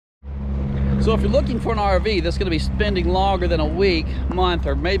So if you're looking for an RV that's going to be spending longer than a week, month,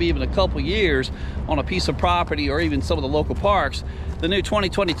 or maybe even a couple years on a piece of property or even some of the local parks, the new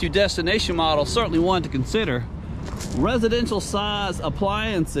 2022 Destination model is certainly one to consider. Residential size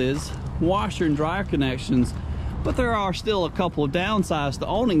appliances, washer and dryer connections, but there are still a couple of downsides to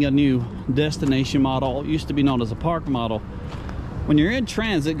owning a new Destination model. It used to be known as a park model. When you're in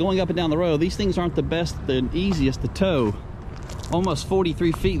transit going up and down the road, these things aren't the best and easiest to tow. Almost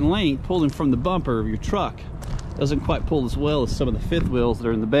 43 feet in length, pulling from the bumper of your truck. Doesn't quite pull as well as some of the fifth wheels that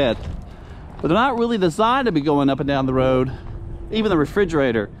are in the bed. But they're not really designed to be going up and down the road. Even the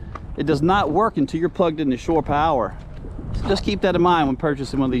refrigerator, it does not work until you're plugged into shore power. So just keep that in mind when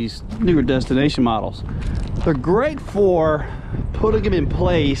purchasing one of these newer Destination models. They're great for putting them in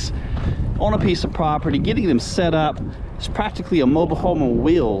place on a piece of property, getting them set up. It's practically a mobile home on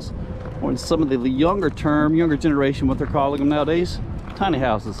wheels. Or in some of the younger generation, what they're calling them nowadays, tiny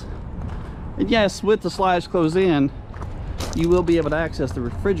houses. And yes, with the slides closed in, you will be able to access the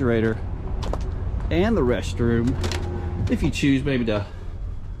refrigerator and the restroom if you choose maybe to,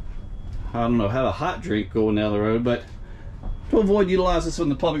 I don't know, have a hot drink going down the road. But to avoid utilizing this in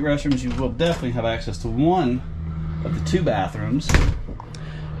the public restrooms, you will definitely have access to one of the two bathrooms.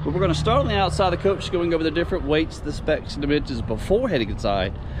 But we're going to start on the outside of the coach, going over the different weights, the specs, and dimensions before heading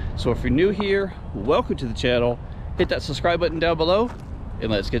inside. So if you're new here, welcome to the channel. Hit that subscribe button down below, and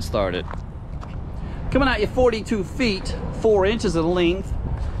let's get started. Coming at you 42 feet, 4 inches in length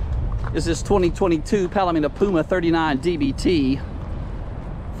is this 2022 Palomino Puma 39DBT.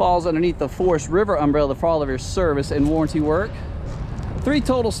 Falls underneath the Forest River umbrella for all of your service and warranty work. 3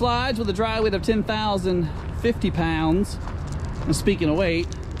 total slides with a dry weight of 10,050 pounds. And speaking of weight,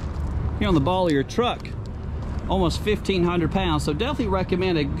 here on the ball of your truck, almost 1,500 pounds. So definitely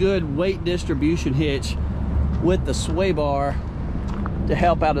recommend a good weight distribution hitch with the sway bar to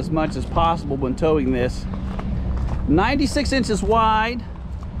help out as much as possible when towing this. 96 inches wide,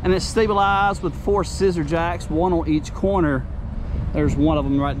 and it's stabilized with 4 scissor jacks, 1 on each corner. There's one of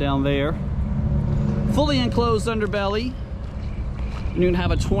them right down there. Fully enclosed underbelly. And you can have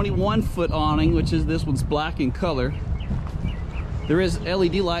a 21-foot awning, which is, this one's black in color. There is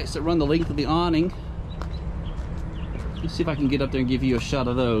LED lights that run the length of the awning. Let's see if I can get up there and give you a shot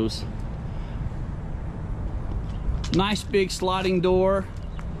of those. Nice big sliding door.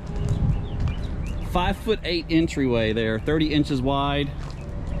 5'8" entryway there, 30 inches wide.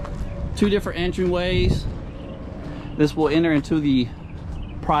 2 different entryways. This will enter into the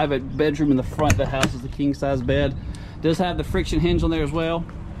private bedroom in the front that houses the king size bed. Does have the friction hinge on there as well.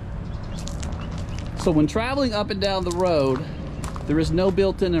 So when traveling up and down the road, there is no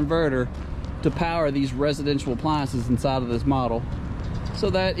built-in inverter to power these residential appliances inside of this model. So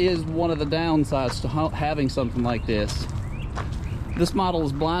that is one of the downsides to having something like this. This model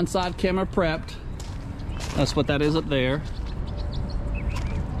is blindside camera prepped. That's what that is up there.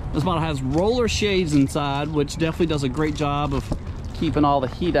 This model has roller shades inside, which definitely does a great job of keeping all the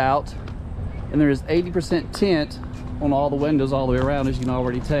heat out. And there is 80% tint on all the windows all the way around, as you can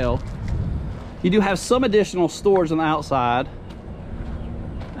already tell. You do have some additional storage on the outside.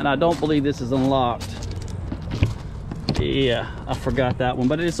 And I don't believe this is unlocked. Yeah, I forgot that one,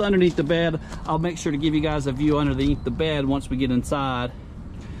 but it's underneath the bed. I'll make sure to give you guys a view underneath the bed once we get inside.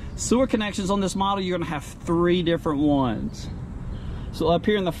 Sewer connections on this model, you're gonna have 3 different ones. So up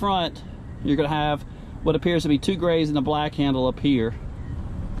here in the front, you're gonna have what appears to be 2 grays and a black handle up here.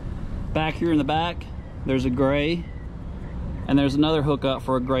 Back here in the back, there's a gray, and there's another hookup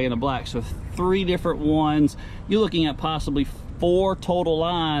for a gray and a black. So 3 different ones. You're looking at possibly 4 total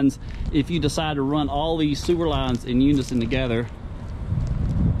lines if you decide to run all these sewer lines in unison together.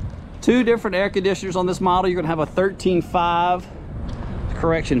 2 different air conditioners on this model. You're gonna have a 13.5,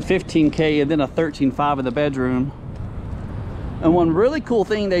 correction, 15K, and then a 13.5 in the bedroom. And one really cool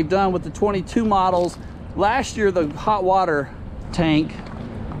thing they've done with the 22 models, last year the hot water tank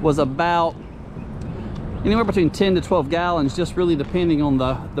was about anywhere between 10 to 12 gallons, just really depending on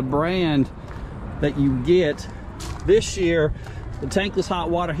the brand that you get. This year, the tankless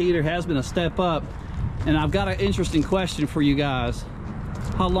hot water heater has been a step up, and I've got an interesting question for you guys.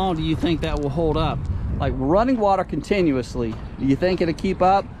 How long do you think that will hold up? Like running water continuously, do you think it'll keep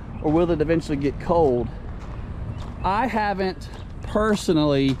up, or will it eventually get cold? I haven't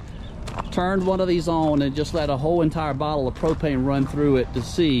personally turned one of these on and just let a whole entire bottle of propane run through it to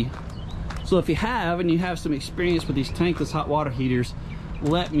see. So if you have, and you have some experience with these tankless hot water heaters,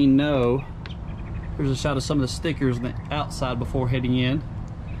 let me know. Here's a shot of some of the stickers on the outside before heading in.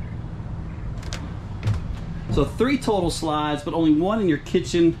 So 3 total slides, but only 1 in your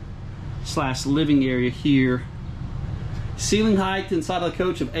kitchen / living area here. Ceiling height inside of the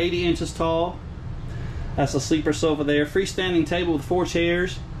coach of 80 inches tall. That's a sleeper sofa there. Freestanding table with 4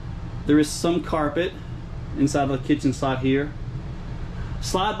 chairs. There is some carpet inside of the kitchen slot here.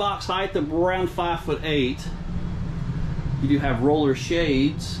 Slide box height of around 5'8". You do have roller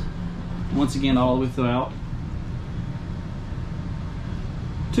shades, once again all the way throughout.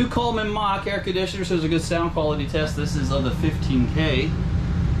 2 Coleman Mach air conditioners. There's a good sound quality test. This is of the 15K.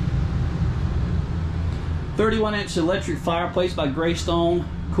 31-inch electric fireplace by Greystone.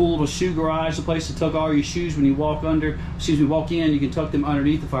 Cool little shoe garage, a place to tuck all your shoes when you walk in. You can tuck them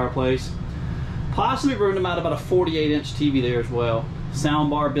underneath the fireplace. Possibly room to mount about a 48-inch TV there as well. Sound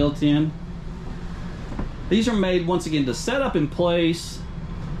bar built in. These are made once again to set up in place,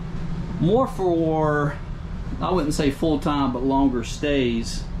 more for, I wouldn't say full-time, but longer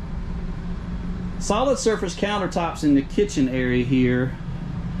stays. Solid surface countertops in the kitchen area here.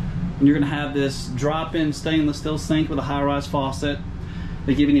 And you're going to have this drop-in stainless steel sink with a high-rise faucet.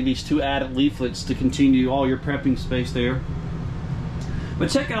 They give you these 2 added leaflets to continue all your prepping space there. But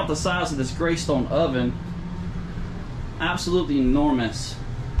check out the size of this Greystone oven. Absolutely enormous.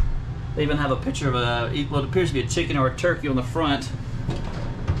 They even have a picture of what appears to be a chicken or a turkey on the front.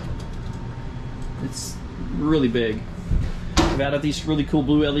 It's really big. We've added these really cool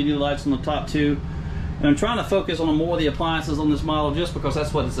blue LED lights on the top too. And I'm trying to focus on more of the appliances on this model just because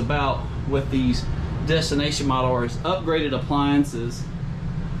that's what it's about with these Destination models, upgraded appliances.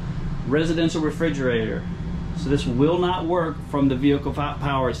 Residential refrigerator. So this will not work from the vehicle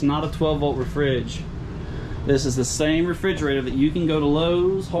power. It's not a 12-volt refrige. This is the same refrigerator that you can go to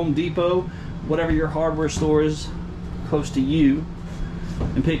Lowe's, Home Depot, whatever your hardware store is close to you,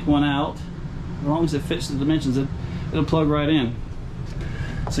 and pick one out. As long as it fits the dimensions, it'll plug right in.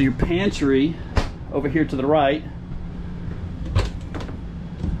 So your pantry over here to the right,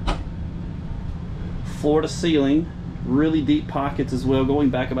 floor to ceiling, really deep pockets as well, going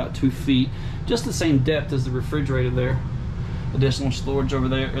back about 2 feet, just the same depth as the refrigerator there. Additional storage over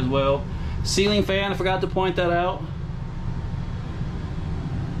there as well. Ceiling fan, I forgot to point that out.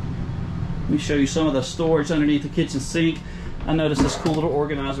 Let me show you some of the storage underneath the kitchen sink. I noticed this cool little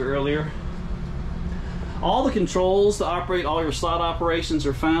organizer earlier. All the controls to operate all your slot operations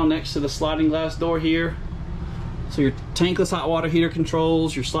are found next to the sliding glass door here. So your tankless hot water heater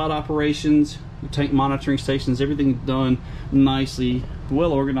controls, your slot operations, your tank monitoring stations, everything's done nicely,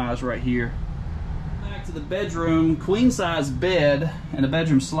 well organized right here. Back to the bedroom, queen size bed and a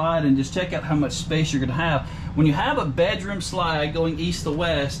bedroom slide, and just check out how much space you're going to have. When you have a bedroom slide going east to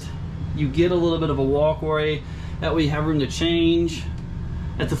west, you get a little bit of a walkway. That way you have room to change.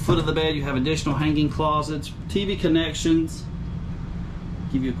 At the foot of the bed you have additional hanging closets, TV connections.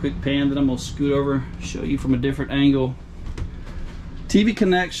 Give you a quick pan, then I'm going to scoot over, show you from a different angle. TV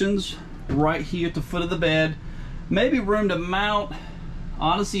connections right here at the foot of the bed. Maybe room to mount,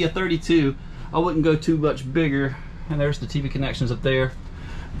 honestly, a 32. I wouldn't go too much bigger. And there's the TV connections up there.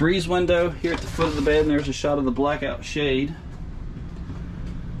 Breeze window here at the foot of the bed, and there's a shot of the blackout shade.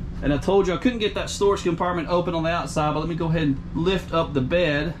 And I told you I couldn't get that storage compartment open on the outside, but let me go ahead and lift up the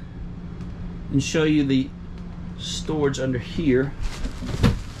bed and show you the storage under here.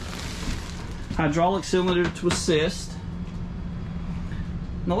 Hydraulic cylinder to assist.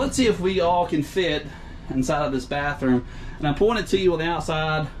 Now let's see if we all can fit inside of this bathroom. And I pointed to you on the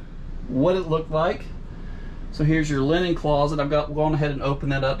outside what it looked like. So here's your linen closet. I've gone ahead and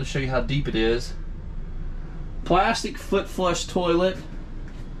opened that up to show you how deep it is. Plastic foot flush toilet.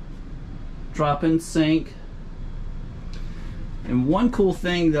 Drop-in sink. And one cool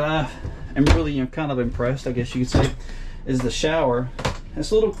thing that I am really kind of impressed, I guess you could say, is the shower.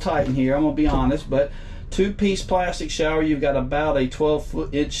 It's a little tight in here, I'm gonna be honest, but 2-piece plastic shower. You've got about a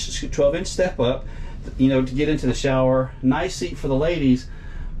 12-inch step up, you know, to get into the shower. Nice seat for the ladies,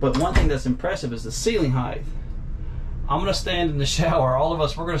 but one thing that's impressive is the ceiling height. I'm gonna stand in the shower. All of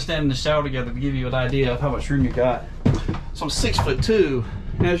us, we're gonna stand in the shower together to give you an idea of how much room you got. So I'm 6'2",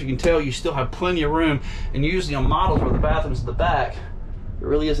 and as you can tell, you still have plenty of room. And usually on models where the bathroom's at the back, there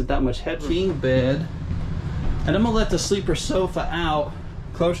really isn't that much headroom. King bed, and I'm gonna let the sleeper sofa out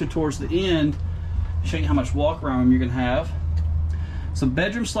closer towards the end, show you how much walk around room you're gonna have. So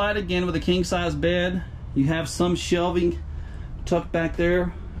bedroom slide again with a king size bed. You have some shelving tucked back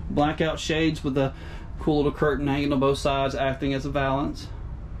there, blackout shades with a cool little curtain hanging on both sides acting as a valance.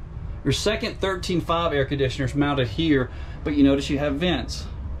 Your second 13.5 air conditioner is mounted here, but you notice you have vents.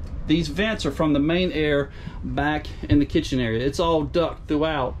 These vents are from the main air back in the kitchen area. It's all duct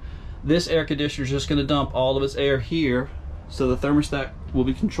throughout. This air conditioner is just going to dump all of its air here, so the thermostat will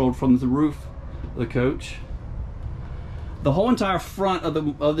be controlled from the roof of the coach. The whole entire front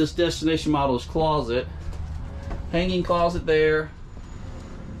of this Destination model is closet. hanging closet there,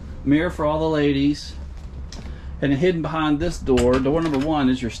 mirror for all the ladies, and hidden behind this door, door number 1,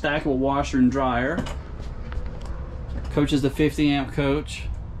 is your stackable washer and dryer. Coach is the 50 amp coach,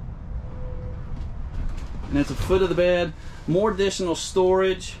 and at the foot of the bed, more additional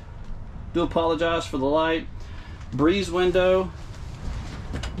storage. Do apologize for the light. Breeze window,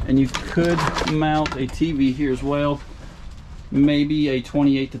 and you could mount a TV here as well. Maybe a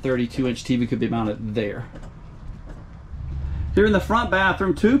 28 to 32 inch TV could be mounted there. Here in the front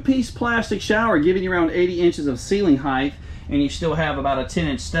bathroom, 2-piece plastic shower giving you around 80 inches of ceiling height, and you still have about a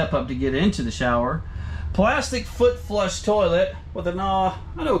 10-inch step up to get into the shower. Plastic foot flush toilet with an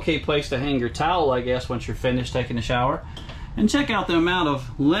okay place to hang your towel, I guess, once you're finished taking a shower. And check out the amount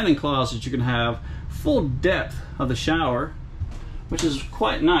of linen closets you can have. Full depth of the shower, which is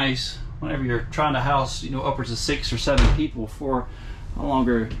quite nice whenever you're trying to house, upwards of 6 or 7 people for a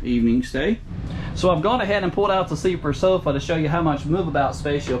longer evening stay. So I've gone ahead and pulled out the sleeper sofa to show you how much move-about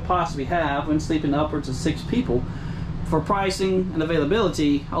space you'll possibly have when sleeping upwards of 6 people. For pricing and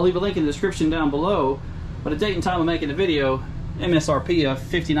availability, I'll leave a link in the description down below, but a date and time of making the video, MSRP of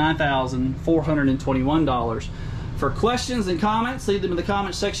 $59,421. For questions and comments, leave them in the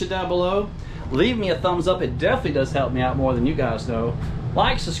comment section down below. Leave me a thumbs up. It definitely does help me out more than you guys know.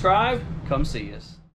 Like, subscribe, come see us.